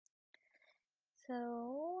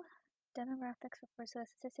Demographics refers to the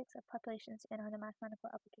statistics of populations and are the mathematical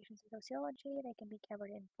applications of sociology. They can be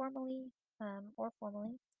covered informally or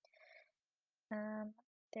formally.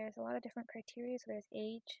 There's a lot of different criteria. So there's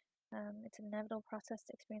age. It's an inevitable process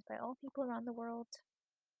experienced by all people around the world.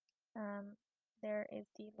 There is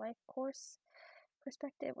the life course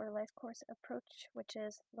perspective or life course approach, which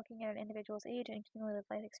is looking at an individual's age and cumulative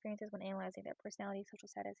life experiences when analyzing their personality, social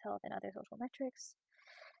status, health, and other social metrics.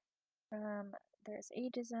 There's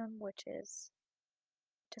ageism, which is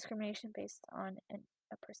discrimination based on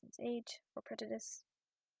a person's age or prejudice.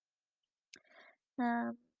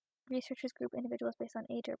 Researchers group individuals based on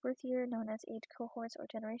age or birth year, known as age cohorts or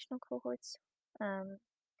generational cohorts.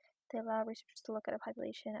 They allow researchers to look at a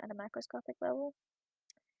population at a macroscopic level.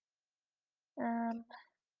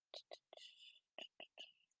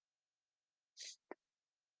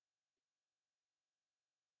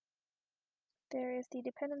 There is the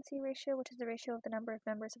dependency ratio, which is the ratio of the number of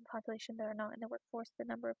members of the population that are not in the workforce to the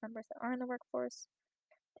number of members that are in the workforce,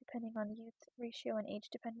 depending on youth ratio and age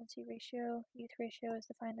dependency ratio. Youth ratio is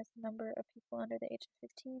defined as the number of people under the age of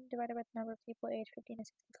 15 divided by the number of people aged 15 to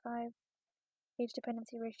 65. Age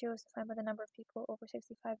dependency ratio is defined by the number of people over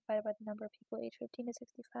 65 divided by the number of people aged 15 to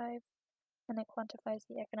 65, and it quantifies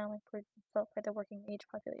the economic burden felt by the working age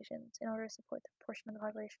populations in order to support the portion of the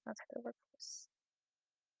population outside the workforce.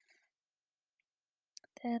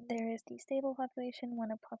 Then there is the stable population,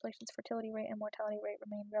 when a population's fertility rate and mortality rate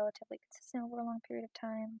remain relatively consistent over a long period of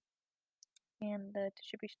time, and the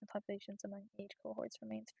distribution of populations among age cohorts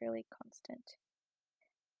remains fairly constant.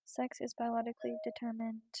 Sex is biologically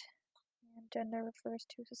determined, and gender refers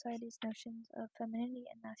to society's notions of femininity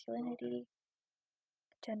and masculinity.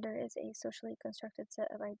 Gender is a socially constructed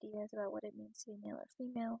set of ideas about what it means to be male or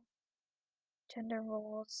female. Gender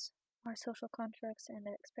roles are social constructs and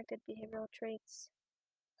their expected behavioral traits.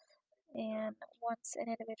 And once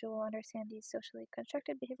an individual understands these socially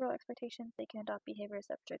constructed behavioral expectations, they can adopt behaviors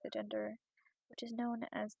that project the gender, which is known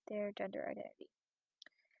as their gender identity.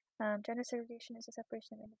 Gender segregation is a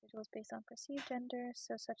separation of individuals based on perceived gender,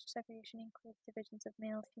 so such segregation includes divisions of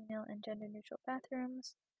male, female, and gender-neutral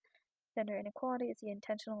bathrooms. Gender inequality is the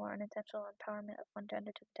intentional or unintentional empowerment of one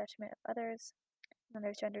gender to the detriment of others. And then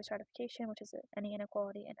there's gender stratification, which is any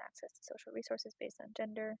inequality in access to social resources based on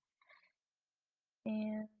gender.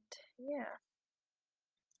 And yeah.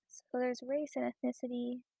 So there's race and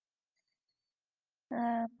ethnicity.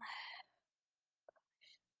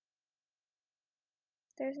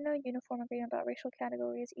 There's no uniform agreement about racial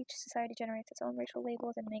categories. Each society generates its own racial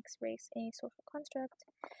labels and makes race a social construct.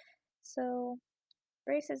 So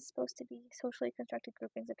race is supposed to be socially constructed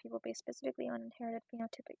groupings of people based specifically on inherited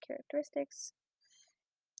phenotypic characteristics.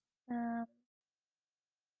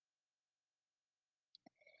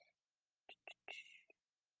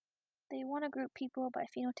 They want to group people by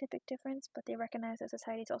phenotypic difference, but they recognize that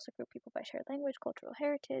societies also group people by shared language, cultural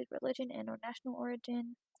heritage, religion, and or national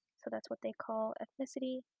origin. So that's what they call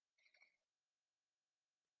ethnicity.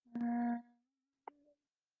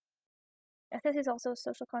 Ethnicity is also a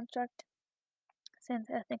social construct, since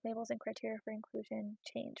ethnic labels and criteria for inclusion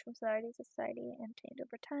change from society to society and change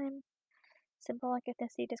over time. Symbolic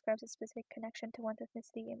ethnicity describes a specific connection to one's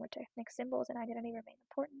ethnicity in which ethnic symbols and identity remain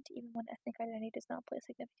important, even when ethnic identity does not play a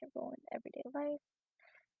significant role in everyday life.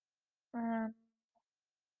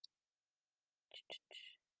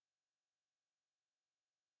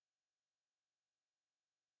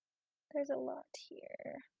 There's a lot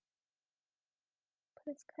here,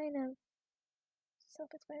 but it's kind of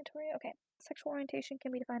self-explanatory. Okay, sexual orientation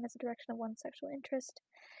can be defined as a direction of one's sexual interest.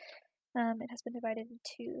 It has been divided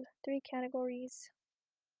into 3 categories: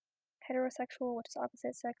 heterosexual, which is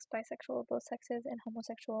opposite sex, bisexual, both sexes, and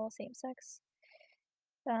homosexual, same sex.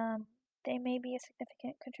 They may be a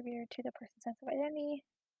significant contributor to the person's sense of identity,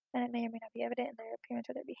 and it may or may not be evident in their appearance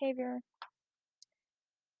or their behavior.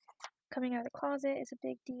 Coming out of the closet is a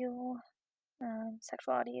big deal.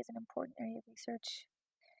 Sexuality is an important area of research,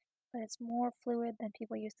 but it's more fluid than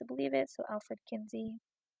people used to believe it. So Alfred Kinsey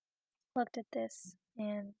looked at this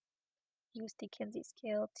and used the Kinsey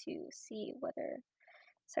scale to see whether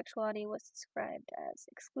sexuality was described as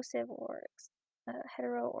exclusive or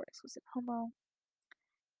hetero or exclusive homo.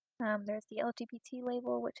 There's the LGBT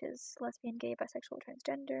label, which is lesbian, gay, bisexual,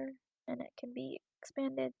 transgender, and it can be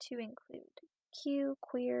expanded to include Q,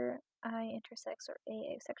 queer, I, intersex, or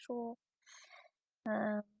A, asexual.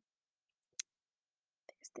 There's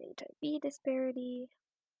the HIV disparity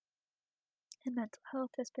and mental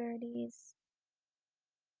health disparities.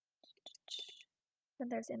 Then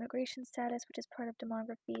there's immigration status, which is part of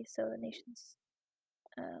demography, so the nation's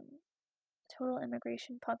total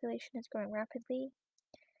immigration population is growing rapidly.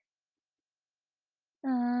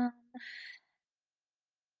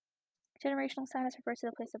 Generational status refers to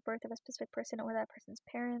the place of birth of a specific person or that person's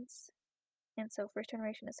parents. And so first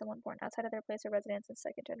generation is someone born outside of their place of residence, and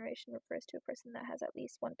second generation refers to a person that has at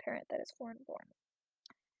least one parent that is foreign born.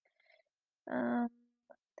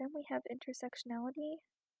 Then we have intersectionality.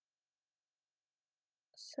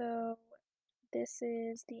 So this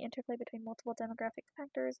is the interplay between multiple demographic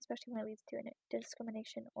factors, especially when it leads to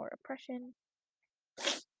discrimination or oppression.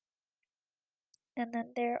 And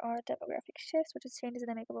then there are demographic shifts, which is changes in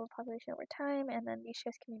the makeup of a population over time, and then these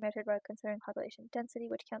shifts can be measured by considering population density,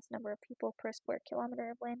 which counts the number of people per square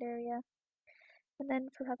kilometer of land area. And then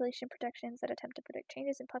for population projections that attempt to predict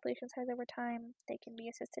changes in population size over time, they can be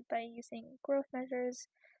assisted by using growth measures,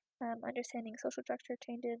 understanding social structure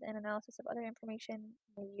changes, and analysis of other information.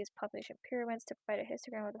 We use population pyramids to provide a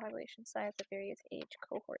histogram of the population size of various age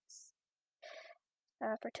cohorts.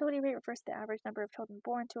 Fertility rate refers to the average number of children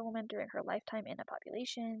born to a woman during her lifetime in a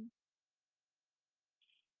population.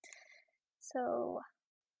 So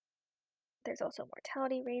there's also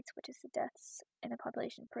mortality rates, which is the deaths in a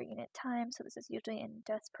population per unit time. So this is usually in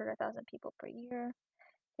deaths per 1,000 people per year.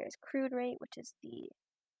 There's crude rate, which is the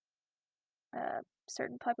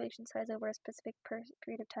certain population size over a specific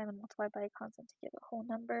period of time and multiplied by a constant to give a whole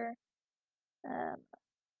number.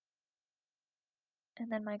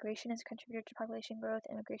 And then migration is a contributor to population growth.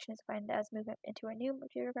 Immigration is defined as movement into a new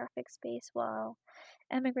geographic space, while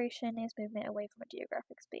emigration is movement away from a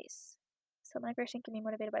geographic space. So migration can be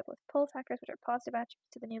motivated by both pull factors, which are positive attributes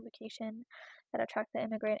to the new location that attract the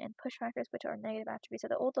immigrant, and push factors, which are negative attributes of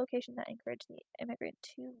the old location that encourage the immigrant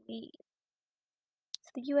to leave. So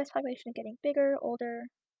the U.S. population is getting bigger, older,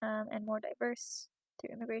 and more diverse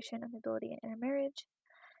through immigration, mobility, and intermarriage.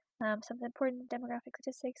 Some important demographic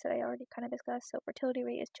statistics that I already kind of discussed. So fertility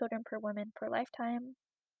rate is children per woman per lifetime.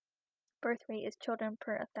 Birth rate is children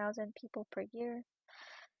per 1,000 people per year.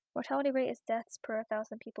 Mortality rate is deaths per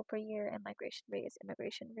 1,000 people per year, and migration rate is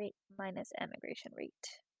immigration rate minus emigration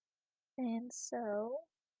rate. And so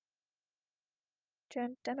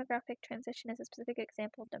demographic transition is a specific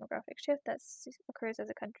example of demographic shift that occurs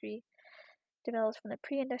as a country develops from the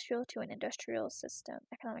pre-industrial to an industrial system,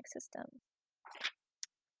 economic system.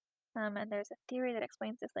 And there's a theory that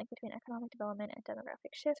explains this link between economic development and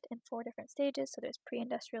demographic shift in 4 different stages. So there's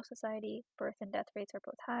pre-industrial society, birth and death rates are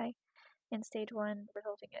both high. In stage 1,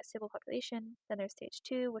 resulting in a stable population. Then there's stage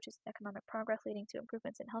 2, which is economic progress leading to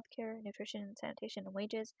improvements in healthcare, nutrition, sanitation, and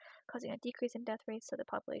wages, causing a decrease in death rates so the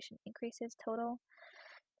population increases total.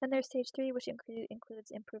 Then there's stage 3, which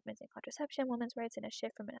includes improvements in contraception, women's rights, and a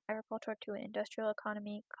shift from an agricultural to an industrial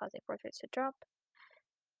economy, causing birth rates to drop.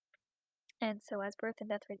 And so as birth and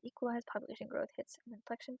death rates equalize, population growth hits an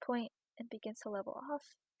inflection point and begins to level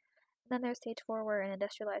off. And then there's stage 4, where an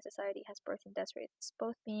industrialized society has birth and death rates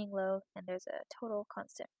both being low, and there's a total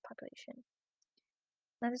constant population.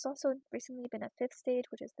 Now there's also recently been a 5th stage,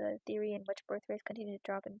 which is the theory in which birth rates continue to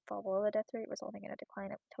drop and fall below the death rate, resulting in a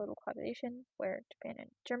decline of total population, where Japan and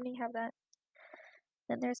Germany have that.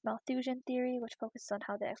 Then there's Malthusian theory, which focuses on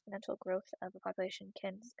how the exponential growth of a population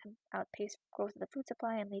can outpace growth of the food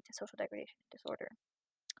supply and lead to social degradation and disorder.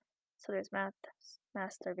 So there's mass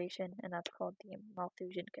starvation, and that's called the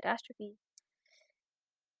Malthusian catastrophe.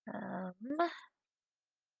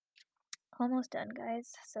 Almost done,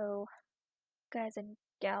 guys. So, guys and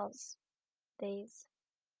gals, theys,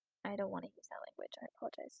 I don't want to use that language, I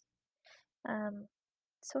apologize.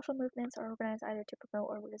 Social movements are organized either to promote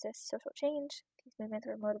or resist social change. These movements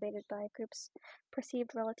are motivated by groups'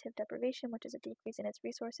 perceived relative deprivation, which is a decrease in its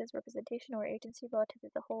resources, representation, or agency relative to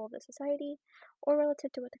the whole of the society, or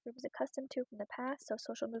relative to what the group is accustomed to from the past. So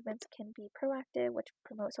social movements can be proactive, which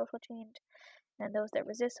promote social change, and those that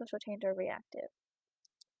resist social change are reactive.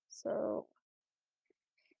 So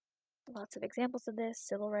lots of examples of this: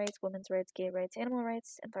 civil rights, women's rights, gay rights, animal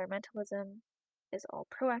rights. Environmentalism is all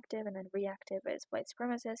proactive, and then reactive is white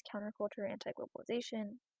supremacist, counterculture,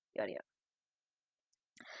 anti-globalization, yada yada.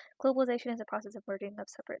 Globalization is a process of merging of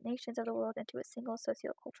separate nations of the world into a single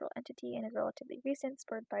socio-cultural entity and is relatively recent,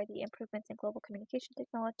 spurred by the improvements in global communication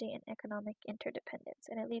technology and economic interdependence,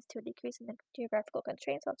 and it leads to a decrease in the geographical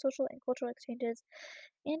constraints on social and cultural exchanges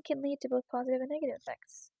and can lead to both positive and negative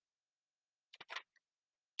effects.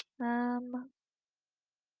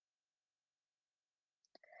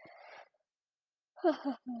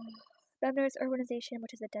 Then there's urbanization,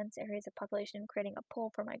 which is the dense areas of population creating a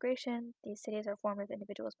pull for migration. These cities are formed as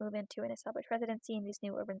individuals move into an established residency in these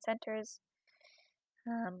new urban centers,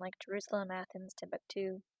 like Jerusalem, Athens,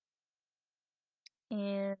 Timbuktu.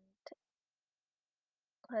 And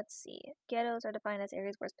let's see, ghettos are defined as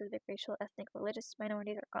areas where specific racial, ethnic, religious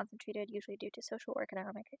minorities are concentrated, usually due to social or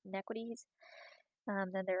economic inequities.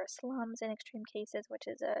 Then there are slums in extreme cases, which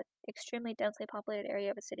is a extremely densely populated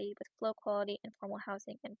area of a city with low quality informal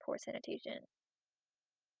housing and poor sanitation.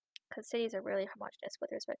 Because cities are really homogeneous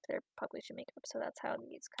with respect to their population makeup, so that's how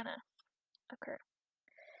these kind of occur.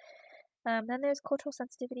 Then there's cultural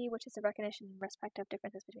sensitivity, which is the recognition and respect of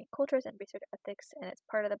differences between cultures and research ethics, and it's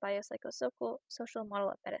part of the biopsychosocial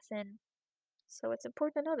model of medicine. So it's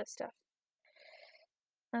important to know this stuff.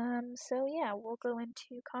 So yeah, we'll go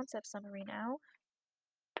into concept summary now.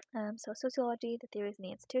 So sociology, the theories and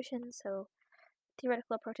the institutions. So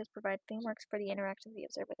theoretical approaches provide frameworks for the interactions we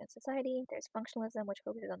observe within society. There's functionalism, which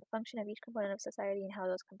focuses on the function of each component of society and how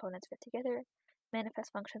those components fit together.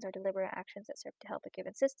 Manifest functions are deliberate actions that serve to help a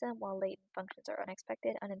given system, while latent functions are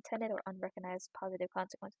unexpected, unintended, or unrecognized positive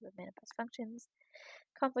consequences of manifest functions.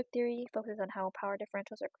 Conflict theory focuses on how power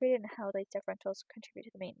differentials are created and how these differentials contribute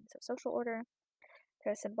to the maintenance of social order.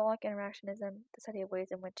 There's symbolic interactionism, the study of ways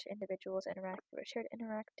in which individuals interact through a shared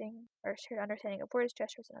understanding of words,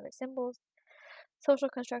 gestures, and other symbols. Social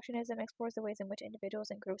constructionism explores the ways in which individuals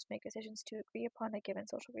and groups make decisions to agree upon a given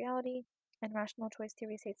social reality. And rational choice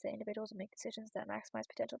theory states that individuals make decisions that maximize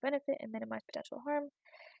potential benefit and minimize potential harm.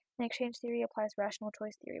 And exchange theory applies rational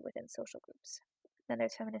choice theory within social groups. Then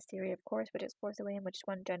there's feminist theory, of course, which explores the way in which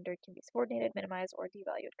one gender can be subordinated, minimized, or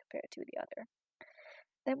devalued compared to the other.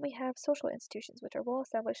 Then we have social institutions, which are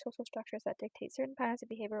well-established social structures that dictate certain patterns of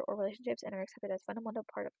behavior or relationships and are accepted as a fundamental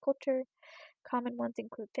part of culture. Common ones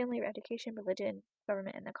include family, education, religion,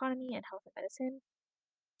 government and economy, and health and medicine.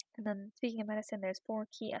 And then, speaking of medicine, there's 4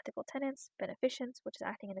 key ethical tenets: beneficence, which is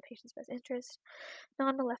acting in the patient's best interest;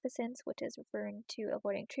 non-maleficence, which is referring to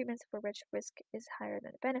avoiding treatments for which risk is higher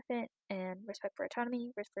than the benefit; and respect for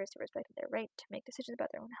autonomy refers to respecting their right to make decisions about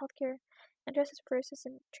their own healthcare; and justice refers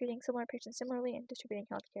to treating similar patients similarly and distributing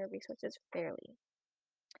healthcare resources fairly.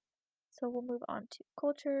 So we'll move on to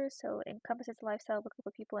culture. So it encompasses the lifestyle of a group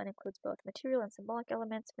of people and includes both material and symbolic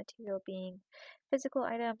elements. Material being physical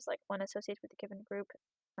items, like one associated with a given group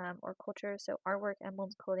or culture. So artwork,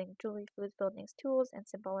 emblems, clothing, jewelry, foods, buildings, tools. And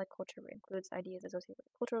symbolic culture includes ideas associated with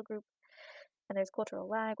a cultural group. And there's cultural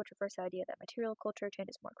lag, which refers to the idea that material culture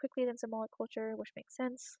changes more quickly than symbolic culture, which makes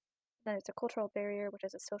sense. Then there's a cultural barrier, which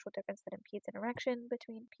is a social difference that impedes interaction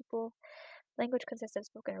between people. Language consists of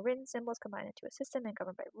spoken or written symbols combined into a system and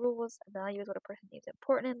governed by rules. A value is what a person deems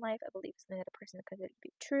important in life. A belief is something that a person considers to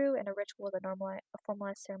be true, and a ritual is a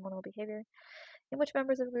formalized ceremonial behavior in which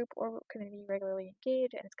members of a group or community regularly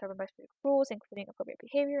engage, and it's governed by specific rules, including appropriate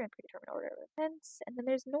behavior and predetermined order of events. And then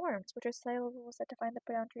there's norms, which are societal rules that define the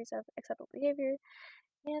boundaries of acceptable behavior.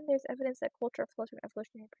 And there's evidence that culture flows from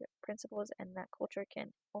evolutionary principles, and that culture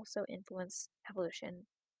can also influence evolution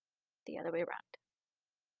the other way around.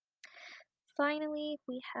 Finally,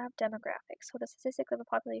 we have demographics, so the statistics of a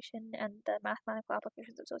population and the mathematical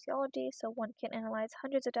applications of sociology. So one can analyze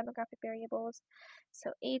hundreds of demographic variables.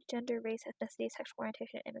 So age, gender, race, ethnicity, sexual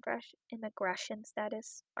orientation, and immigration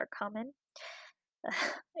status are common.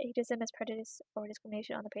 Ageism is prejudice or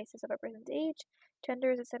discrimination on the basis of a person's age.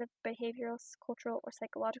 Gender is a set of behavioral, cultural, or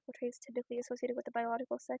psychological traits typically associated with the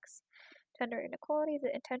biological sex. Gender inequality is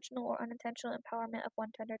the intentional or unintentional empowerment of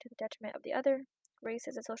one gender to the detriment of the other. Race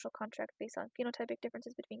is a social construct based on phenotypic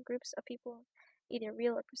differences between groups of people, either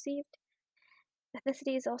real or perceived.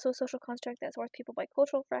 Ethnicity is also a social construct that sorts people by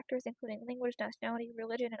cultural factors, including language, nationality,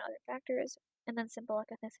 religion, and other factors. And then symbolic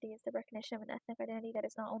ethnicity is the recognition of an ethnic identity that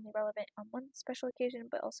is not only relevant on one special occasion,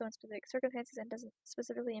 but also in specific circumstances and doesn't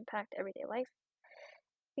specifically impact everyday life.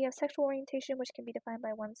 We have sexual orientation, which can be defined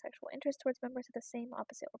by one's sexual interest towards members of the same,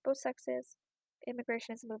 opposite, or both sexes.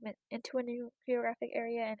 Immigration is a movement into a new geographic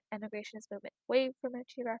area, and emigration is movement away from a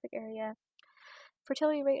geographic area.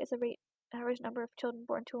 Fertility rate is a average number of children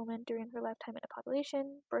born to a woman during her lifetime in a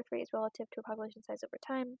population. Birth rate is relative to a population size over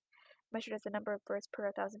time, measured as the number of births per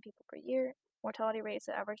 1,000 people per year. Mortality rate is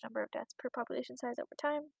the average number of deaths per population size over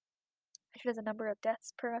time, measured as the number of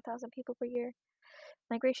deaths per 1,000 people per year.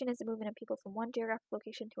 Migration is the movement of people from one geographic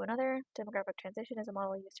location to another. Demographic transition is a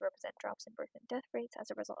model used to represent drops in birth and death rates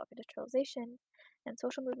as a result of industrialization. And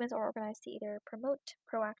social movements are organized to either promote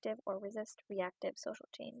proactive or resist reactive social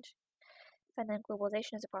change. And then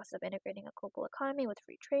globalization is a process of integrating a global economy with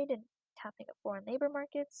free trade and tapping of foreign labor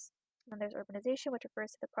markets. And then there's urbanization, which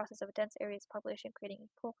refers to the process of a dense area's population creating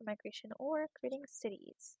a pool for migration or creating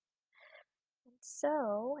cities. And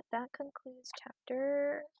so that concludes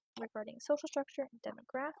chapter regarding social structure and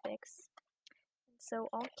demographics. And so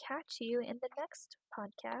I'll catch you in the next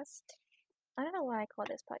podcast. I don't know why I call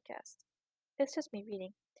this podcast. It's just me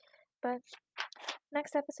reading. But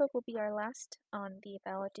next episode will be our last on the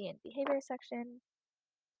biology and behavior section,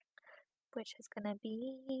 which is going to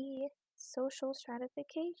be social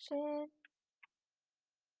stratification.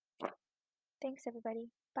 Thanks, everybody.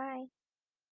 Bye.